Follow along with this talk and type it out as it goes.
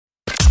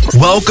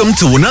Welcome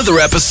to another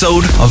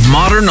episode of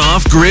Modern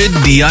Off-Grid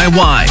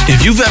DIY.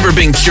 If you've ever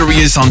been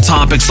curious on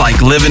topics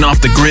like living off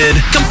the grid,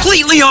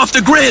 completely off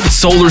the grid,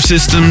 solar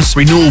systems,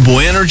 renewable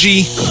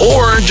energy,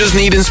 or just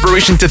need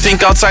inspiration to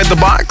think outside the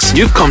box,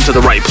 you've come to the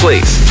right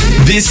place.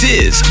 This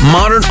is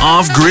Modern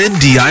Off-Grid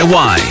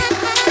DIY.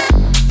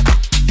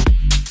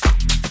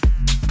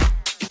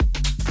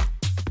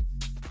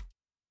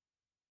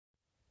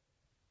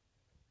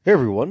 Hey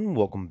everyone,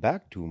 welcome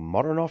back to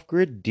Modern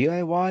Off-Grid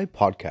DIY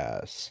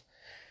Podcast.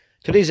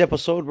 Today's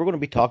episode, we're going to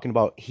be talking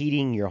about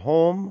heating your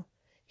home,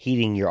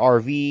 heating your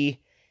RV,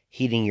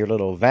 heating your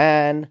little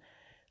van,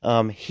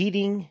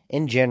 heating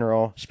in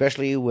general,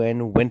 especially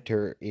when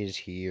winter is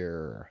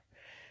here.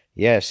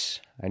 Yes,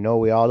 I know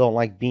we all don't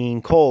like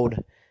being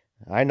cold.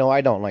 I know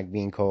I don't like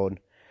being cold.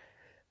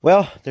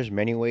 Well, there's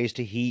many ways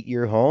to heat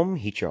your home,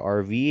 heat your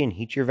RV, and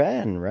heat your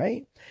van,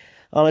 right?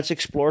 Let's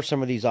explore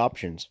some of these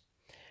options.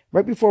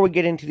 Right before we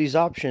get into these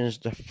options,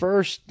 the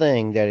first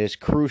thing that is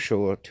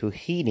crucial to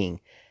heating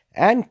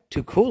and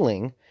to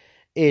cooling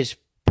is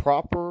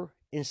proper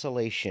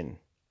insulation,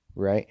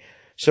 right?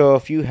 So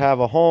if you have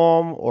a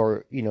home,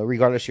 or,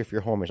 regardless if your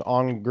home is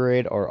on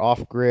grid or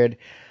off grid,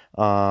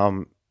 proper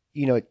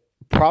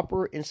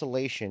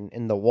insulation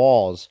in the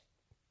walls,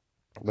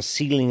 the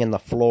ceiling and the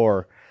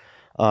floor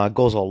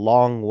goes a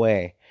long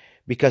way,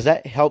 because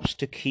that helps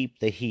to keep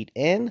the heat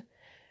in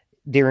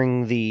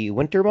during the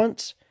winter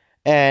months.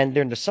 And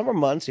during the summer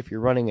months, if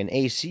you're running an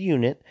AC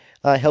unit,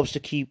 it helps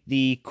to keep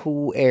the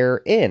cool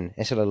air in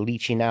instead of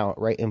leaching out,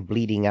 right, and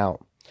bleeding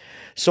out.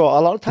 So a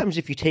lot of times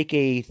if you take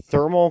a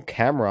thermal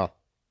camera,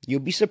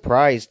 you'll be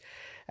surprised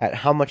at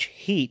how much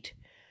heat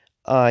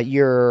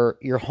your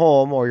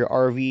home or your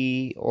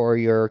RV or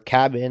your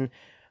cabin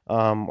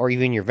or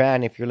even your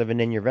van, if you're living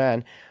in your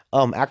van,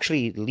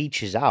 actually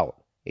leaches out.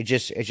 It's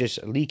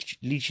just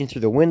leaching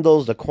through the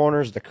windows, the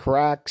corners, the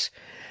cracks,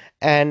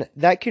 and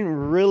that can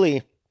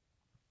really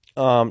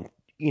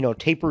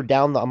taper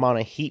down the amount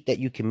of heat that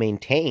you can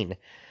maintain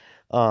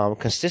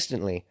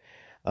consistently.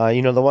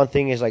 The one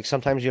thing is, like,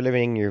 sometimes you're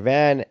living in your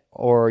van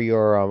or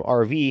your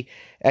RV,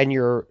 and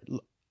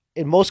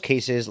in most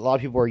cases, a lot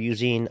of people are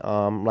using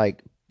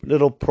like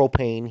little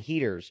propane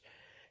heaters,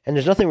 and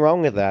there's nothing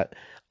wrong with that.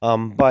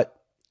 But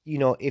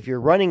if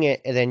you're running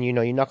it, and then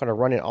you're not going to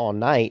run it all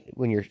night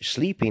when you're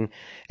sleeping,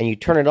 and you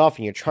turn it off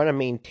and you're trying to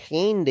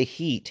maintain the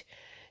heat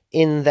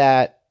in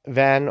that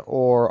van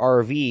or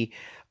RV,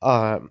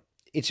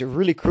 it's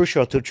really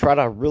crucial to try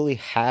to really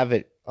have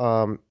it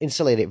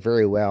insulated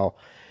very well.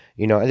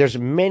 And there's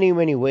many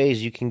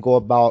ways you can go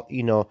about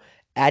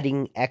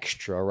adding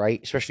extra, right?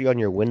 Especially on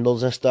your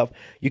windows and stuff.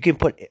 You can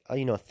put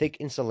thick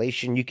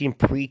insulation. You can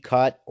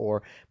pre-cut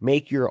or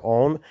make your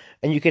own,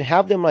 and you can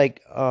have them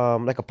like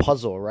a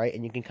puzzle, right?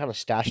 And you can kind of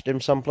stash them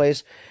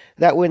someplace.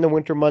 That way in the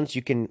winter months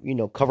you can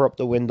cover up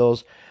the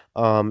windows.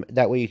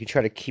 That way you can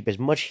try to keep as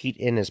much heat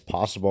in as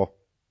possible.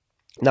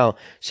 Now,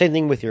 same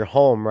thing with your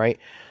home, right?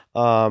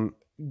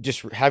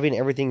 Just having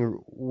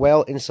everything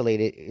well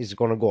insulated is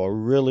going to go a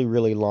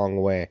really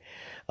long way.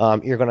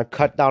 You're going to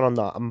cut down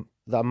on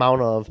the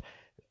amount of,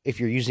 if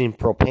you're using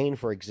propane,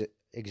 for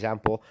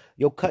example,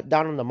 you'll cut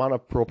down on the amount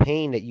of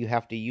propane that you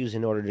have to use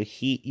in order to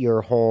heat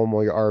your home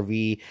or your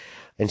RV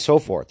and so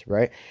forth,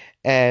 right?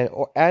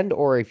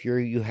 Or if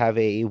you have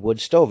a wood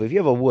stove. If you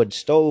have a wood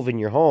stove in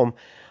your home,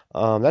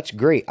 that's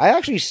great. I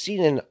actually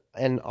seen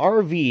an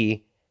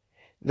RV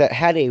that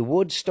had a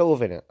wood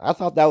stove in it. I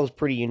thought that was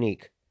pretty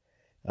unique.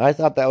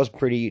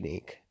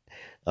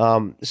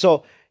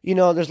 So,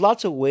 there's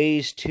lots of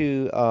ways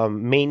to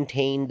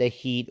maintain the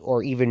heat,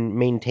 or even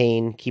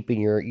maintain keeping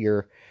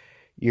your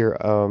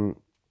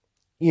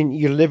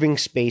living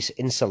space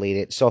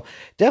insulated. So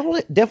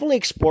definitely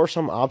explore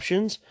some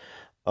options.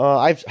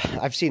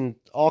 I've seen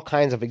all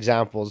kinds of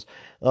examples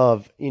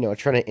of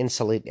trying to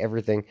insulate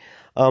everything.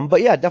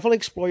 But yeah, definitely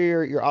explore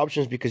your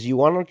options, because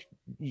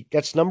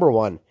that's number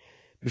one.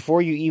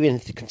 Before you even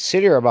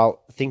consider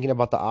about thinking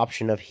about the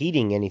option of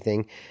heating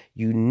anything,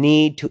 you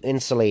need to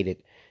insulate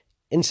it.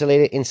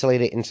 Insulate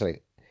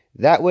it.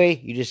 That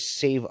way, you just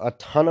save a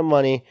ton of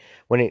money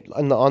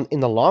in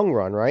the long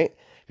run, right?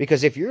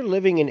 Because if you're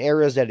living in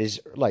areas that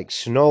is like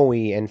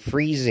snowy and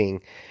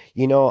freezing,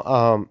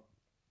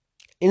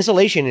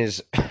 insulation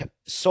is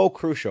so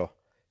crucial.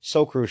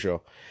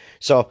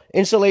 So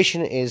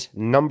insulation is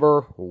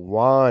number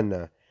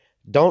one.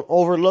 Don't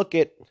overlook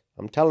it.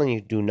 I'm telling you,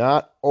 do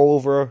not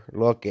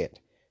overlook it.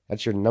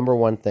 That's your number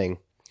one thing.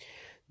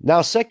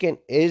 Now, second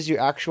is your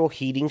actual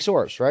heating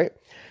source, right?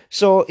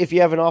 So if you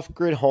have an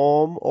off-grid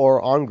home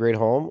or on-grid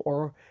home,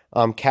 or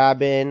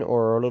cabin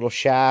or a little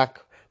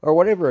shack or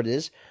whatever it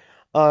is,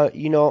 there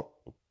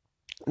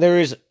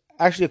is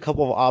actually a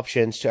couple of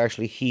options to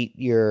actually heat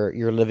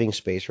your living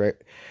space, right?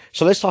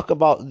 So let's talk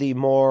about the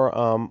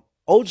more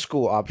old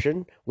school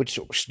option, which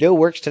still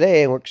works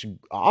today and works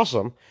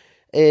awesome,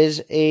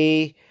 is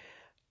a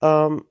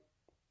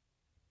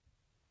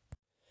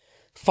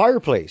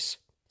fireplace.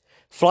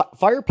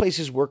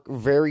 Fireplaces work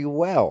very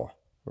well,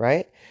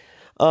 right?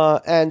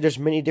 And there's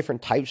many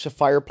different types of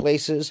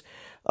fireplaces.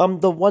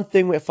 The one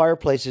thing with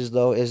fireplaces,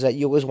 though, is that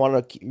you always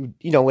want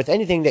to, with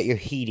anything that you're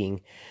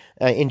heating,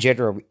 in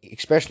general,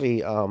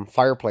 especially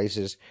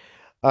fireplaces,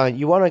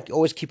 you want to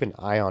always keep an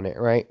eye on it,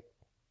 right?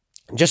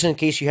 Just in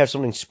case you have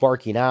something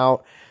sparking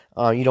out,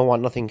 you don't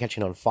want nothing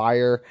catching on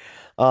fire.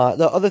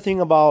 The other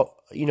thing about,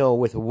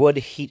 with wood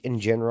heat in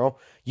general,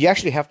 you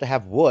actually have to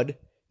have wood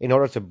in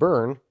order to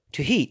burn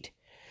to heat.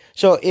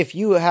 So if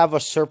you have a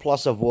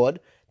surplus of wood,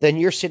 then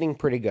you're sitting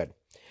pretty good.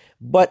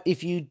 But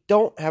if you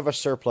don't have a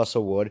surplus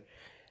of wood,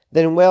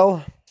 then,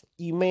 well,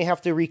 you may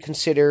have to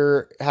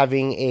reconsider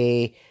having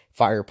a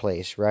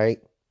fireplace, right?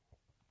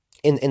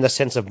 In the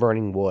sense of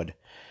burning wood.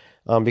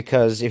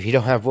 Because if you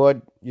don't have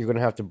wood, you're going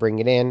to have to bring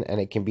it in, and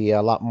it can be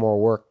a lot more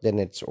work than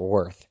it's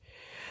worth.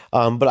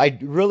 But I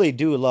really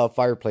do love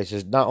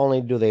fireplaces. Not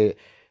only do they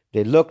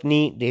look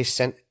neat, they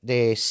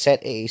set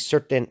a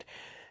certain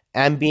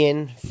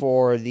ambient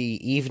for the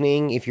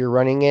evening if you're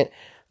running it,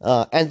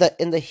 and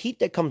the heat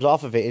that comes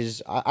off of it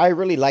is I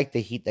really like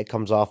the heat that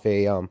comes off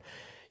a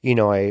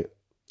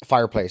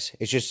fireplace.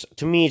 It's just,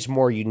 to me, it's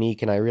more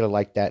unique, and I really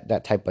like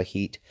that type of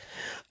heat.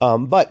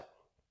 But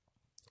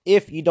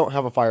if you don't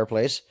have a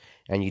fireplace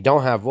and you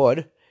don't have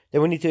wood,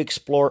 then we need to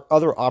explore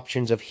other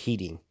options of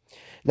heating.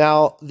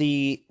 Now,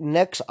 the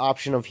next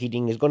option of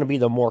heating is going to be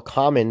the more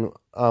common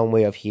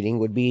way of heating,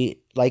 would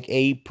be like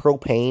a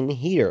propane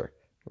heater,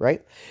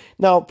 right?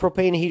 Now,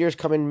 propane heaters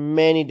come in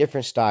many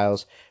different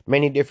styles,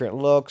 many different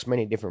looks,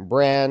 many different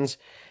brands,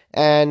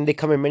 and they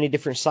come in many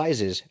different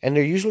sizes, and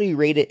they're usually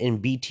rated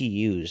in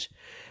BTUs.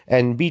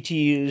 And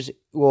BTUs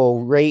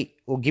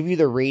will give you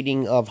the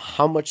rating of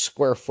how much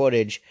square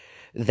footage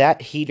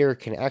that heater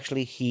can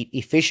actually heat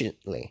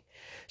efficiently.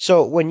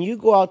 So when you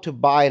go out to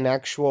buy an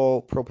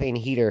actual propane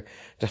heater,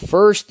 the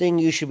first thing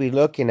you should be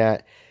looking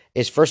at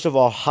is, first of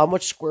all, how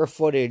much square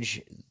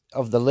footage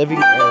of the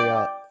living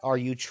area are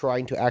you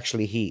trying to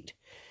actually heat?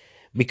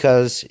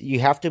 Because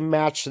you have to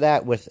match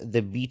that with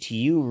the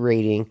BTU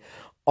rating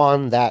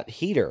on that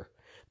heater.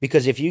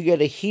 Because if you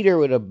get a heater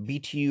with a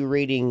BTU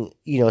rating,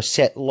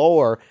 set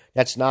lower,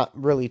 that's not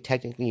really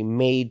technically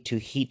made to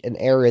heat an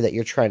area that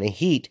you're trying to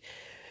heat,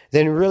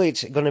 then really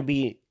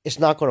it's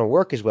not going to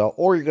work as well,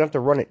 or you're going to have to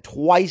run it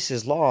twice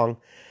as long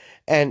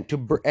and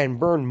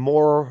burn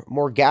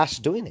more gas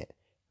doing it,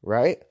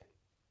 right?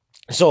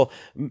 So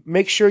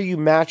make sure you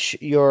match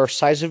your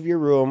size of your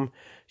room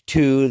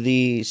to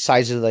the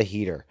size of the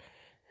heater.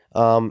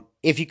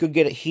 If you could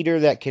get a heater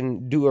that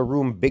can do a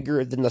room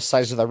bigger than the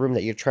size of the room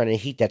that you're trying to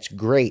heat, that's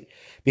great,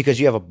 because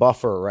you have a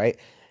buffer, right?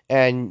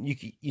 And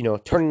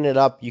turning it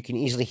up, you can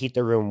easily heat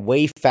the room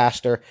way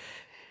faster,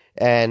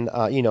 and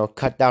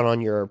cut down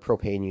on your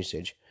propane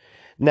usage.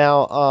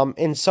 Now,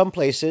 in some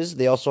places,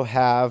 they also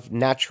have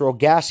natural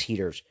gas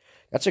heaters.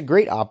 That's a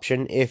great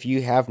option if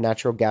you have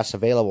natural gas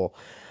available.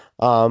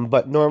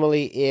 But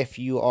normally, if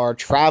you are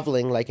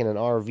traveling, like in an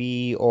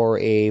RV or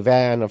a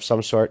van of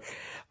some sort,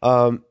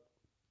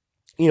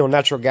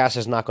 natural gas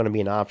is not going to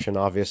be an option,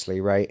 obviously,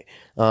 right?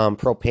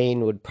 Propane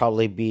would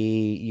probably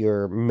be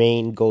your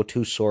main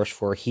go-to source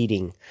for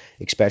heating,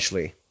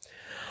 especially.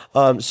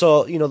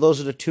 So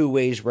those are the two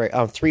ways, right?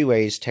 Three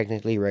ways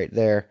technically, right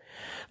there.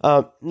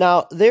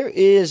 Now there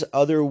is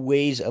other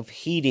ways of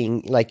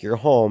heating, like your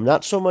home,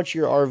 not so much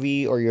your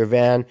RV or your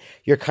van.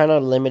 You're kind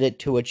of limited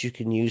to what you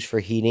can use for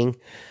heating.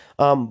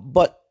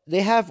 But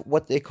they have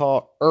what they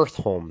call earth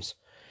homes,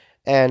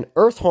 and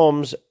earth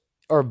homes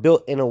are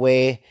built in a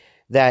way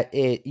that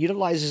it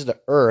utilizes the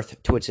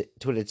earth to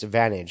its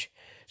advantage.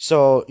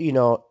 So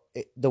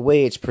the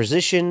way it's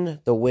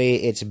positioned, the way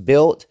it's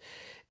built,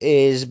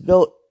 is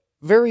built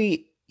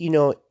very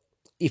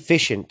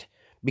efficient,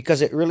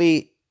 because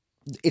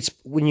it's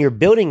when you're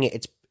building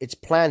it, it's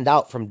planned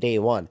out from day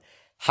one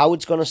how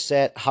it's going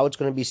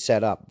to be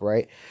set up,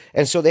 right?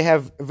 And so they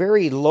have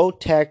very low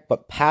tech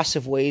but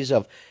passive ways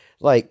of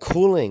like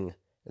cooling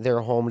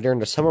their home during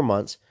the summer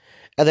months,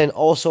 and then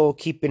also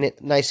keeping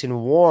it nice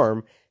and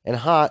warm and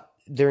hot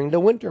during the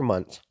winter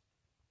months.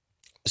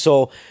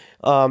 So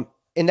and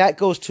that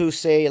goes to,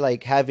 say,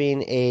 like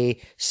having a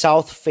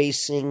south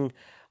facing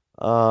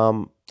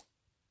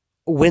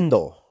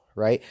window,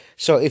 right?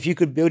 So if you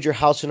could build your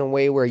house in a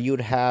way where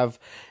you'd have,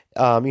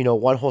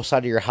 one whole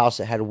side of your house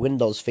that had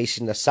windows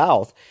facing the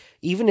south,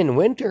 even in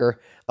winter,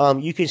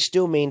 you can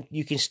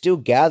still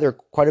gather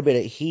quite a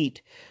bit of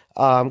heat,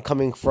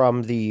 coming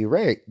from the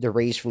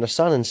rays from the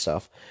sun and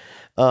stuff,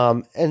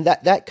 and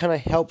that kind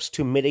of helps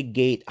to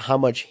mitigate how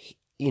much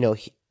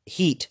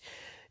heat,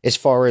 as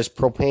far as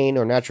propane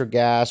or natural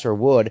gas or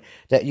wood,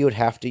 that you would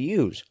have to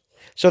use.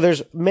 So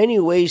there's many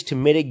ways to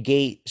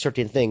mitigate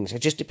certain things. It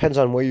just depends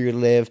on where you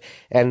live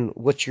and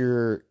what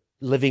your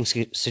living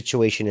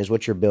situation is,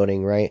 what you're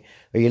building, right?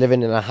 Are you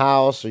living in a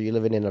house? Are you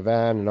living in a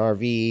van, an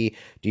RV?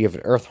 Do you have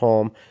an earth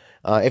home?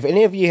 If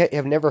any of you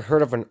have never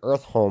heard of an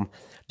earth home,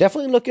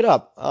 definitely look it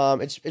up.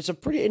 It's a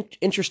pretty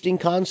interesting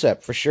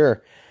concept for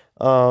sure.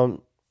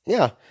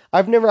 Yeah,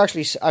 I've never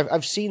actually,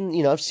 I've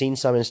seen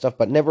some and stuff,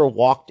 but never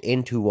walked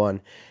into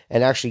one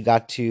and actually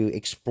got to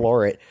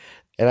explore it.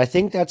 And I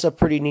think that's a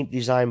pretty neat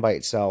design by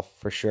itself,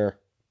 for sure.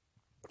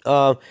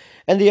 Um,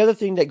 and the other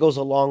thing that goes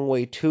a long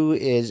way too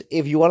is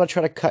if you want to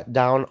try to cut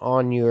down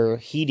on your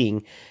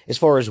heating, as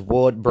far as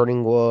wood,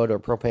 burning wood, or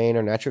propane,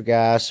 or natural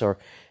gas, or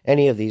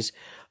any of these,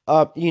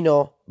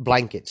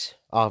 blankets,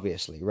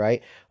 obviously,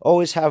 right?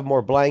 Always have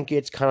more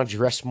blankets, kind of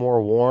dress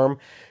more warm,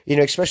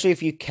 especially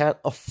if you can't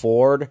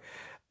afford,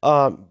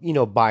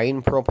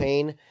 buying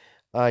propane,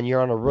 and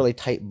you're on a really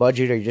tight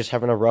budget or you're just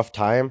having a rough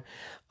time.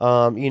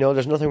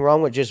 There's nothing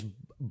wrong with just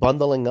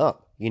bundling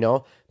up,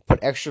 put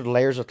extra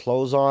layers of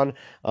clothes on,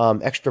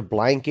 extra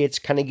blankets,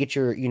 kind of get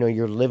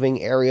your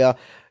living area,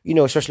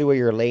 especially where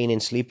you're laying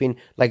and sleeping,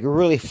 like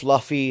really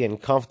fluffy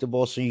and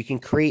comfortable so you can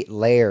create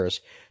layers.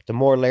 The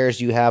more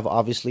layers you have,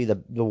 obviously,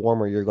 the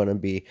warmer you're going to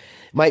be.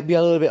 Might be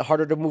a little bit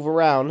harder to move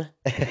around,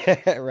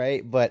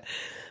 right? But,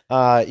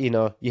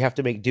 you have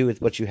to make do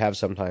with what you have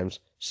sometimes.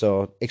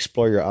 So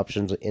explore your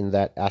options in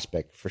that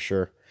aspect for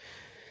sure.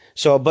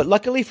 So, but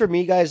luckily for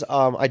me, guys,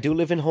 I do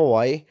live in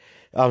Hawaii.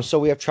 So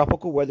we have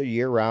tropical weather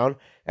year round.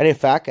 And in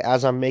fact,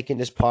 as I'm making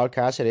this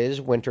podcast, it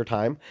is winter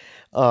time.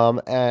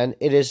 And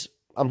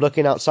I'm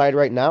looking outside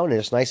right now and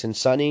it's nice and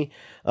sunny.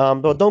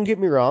 But don't get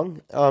me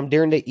wrong,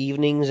 during the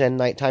evenings and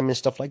nighttime and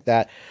stuff like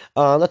that,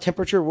 the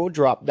temperature will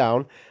drop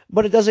down,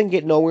 but it doesn't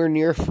get nowhere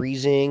near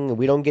freezing.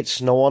 We don't get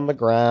snow on the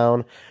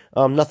ground,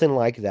 nothing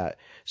like that.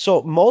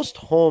 So most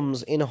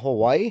homes in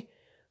Hawaii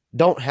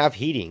don't have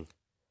heating.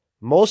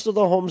 Most of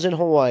the homes in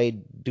Hawaii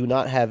do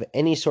not have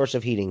any source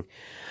of heating.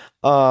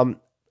 But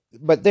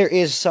there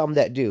is some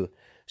that do.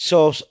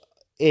 So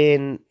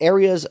in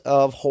areas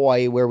of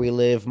Hawaii where we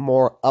live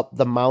more up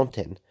the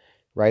mountain,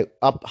 right,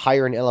 up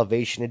higher in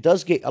elevation, it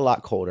does get a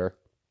lot colder.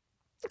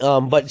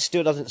 But it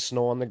still doesn't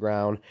snow on the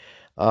ground.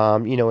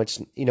 We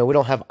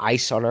don't have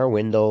ice on our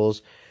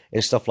windows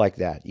and stuff like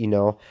that,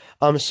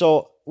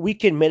 so we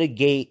can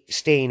mitigate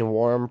staying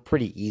warm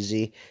pretty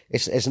easy.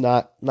 It's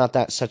not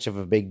that such of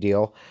a big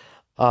deal.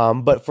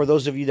 But for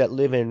those of you that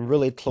live in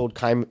really cold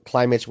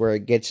climates where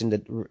it gets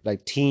into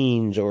like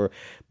teens or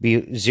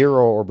be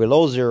zero or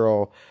below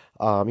zero,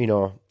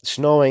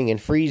 snowing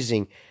and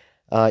freezing,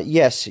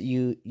 yes,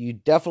 you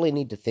definitely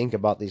need to think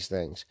about these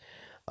things.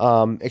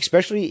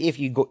 Especially if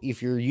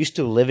you're used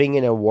to living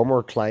in a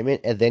warmer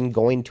climate and then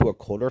going to a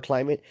colder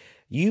climate,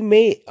 you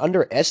may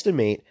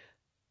underestimate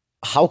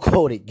how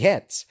cold it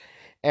gets,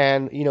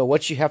 and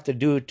what you have to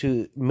do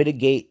to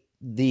mitigate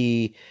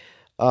the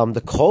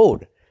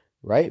cold.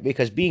 Right?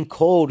 Because being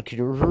cold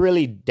can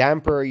really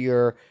damper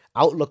your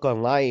outlook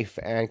on life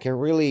and can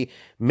really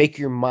make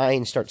your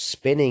mind start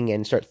spinning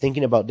and start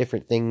thinking about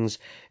different things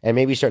and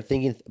maybe start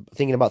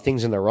thinking about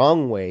things in the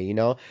wrong way,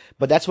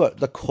 But that's what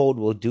the cold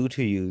will do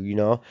to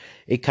you,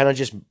 It kind of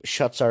just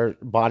shuts our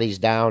bodies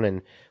down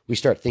and we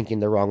start thinking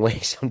the wrong way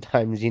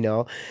sometimes,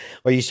 or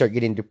you start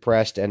getting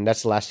depressed, and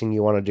that's the last thing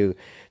you want to do.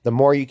 The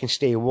more you can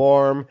stay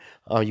warm,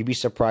 you'd be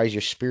surprised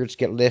your spirits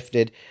get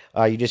lifted.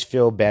 You just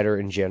feel better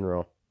in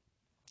general.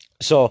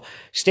 So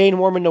staying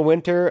warm in the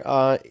winter,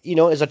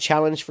 is a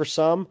challenge for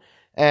some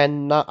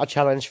and not a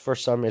challenge for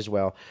some as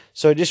well.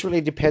 So it just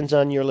really depends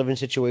on your living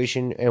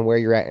situation and where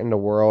you're at in the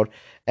world.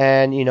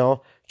 And,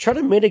 try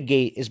to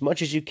mitigate as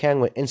much as you can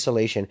with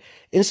insulation.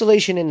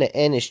 Insulation in the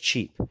end is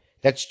cheap.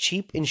 That's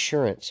cheap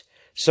insurance.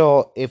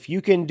 So if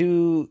you can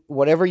do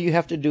whatever you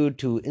have to do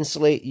to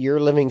insulate your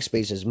living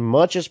space as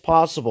much as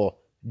possible,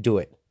 do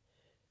it.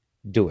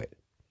 Do it.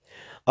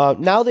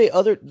 Now the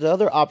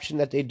other option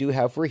that they do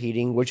have for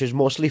heating, which is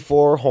mostly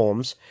for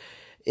homes,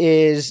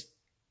 is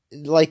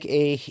like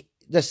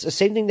the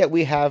same thing that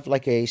we have,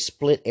 like a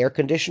split air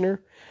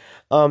conditioner.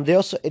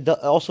 It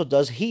also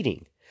does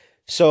heating.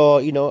 So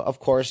of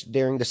course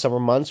during the summer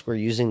months we're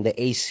using the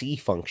AC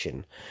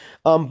function,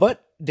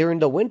 but during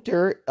the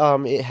winter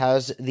it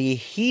has the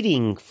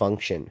heating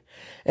function,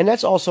 and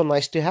that's also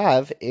nice to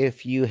have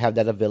if you have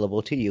that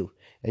available to you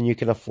and you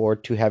can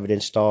afford to have it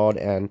installed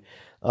and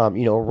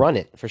run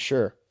it for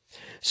sure.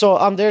 So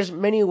there's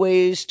many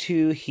ways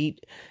to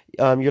heat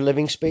your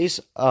living space.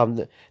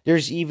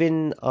 There's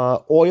even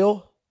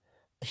oil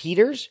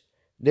heaters.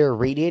 They're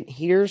radiant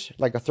heaters,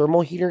 like a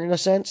thermal heater in a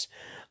sense.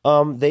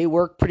 They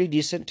work pretty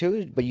decent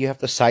too, but you have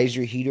to size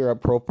your heater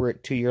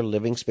appropriate to your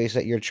living space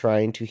that you're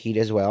trying to heat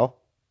as well.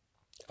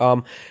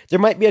 There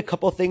might be a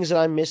couple of things that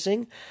I'm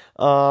missing,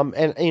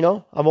 and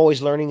I'm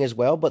always learning as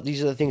well, but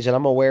these are the things that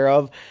I'm aware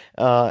of,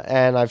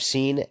 and I've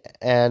seen,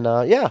 and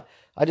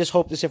I just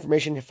hope this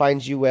information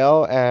finds you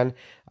well. And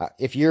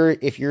if you're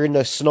in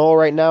the snow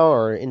right now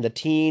or in the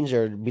teens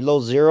or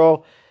below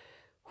zero,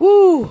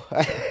 whoo,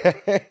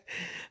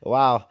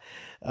 wow.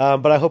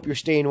 But I hope you're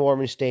staying warm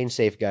and staying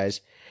safe,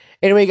 guys.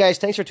 Anyway, guys,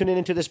 thanks for tuning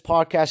into this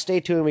podcast. Stay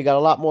tuned. We got a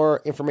lot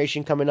more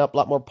information coming up, a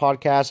lot more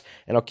podcasts,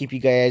 and I'll keep you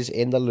guys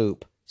in the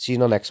loop. See you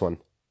in the next one.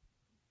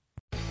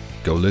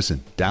 Go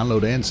listen,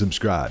 download, and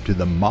subscribe to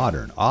the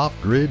Modern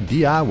Off-Grid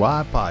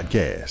DIY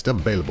podcast,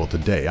 available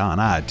today on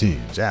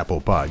iTunes,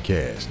 Apple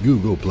Podcasts,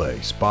 Google Play,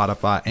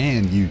 Spotify,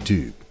 and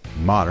YouTube.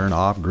 Modern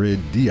Off-Grid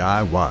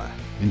DIY,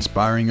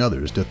 inspiring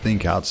others to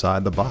think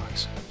outside the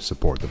box.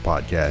 Support the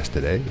podcast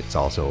today. It's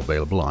also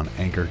available on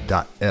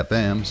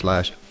anchor.fm/.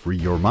 free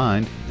your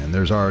mind, and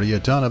there's already a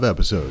ton of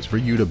episodes for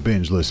you to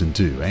binge listen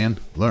to and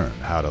learn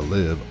how to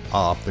live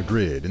off the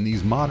grid in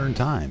these modern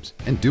times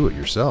and do it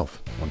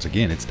yourself. Once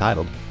again, it's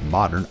titled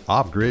Modern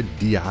Off-Grid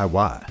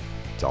DIY.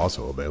 It's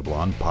also available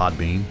on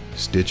Podbean,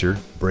 Stitcher,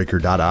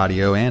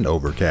 Breaker.audio, and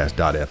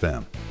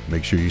Overcast.fm.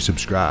 Make sure you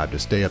subscribe to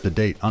stay up to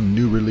date on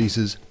new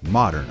releases.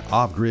 Modern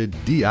Off-Grid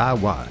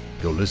DIY.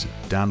 Go listen,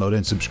 download,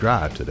 and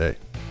subscribe today.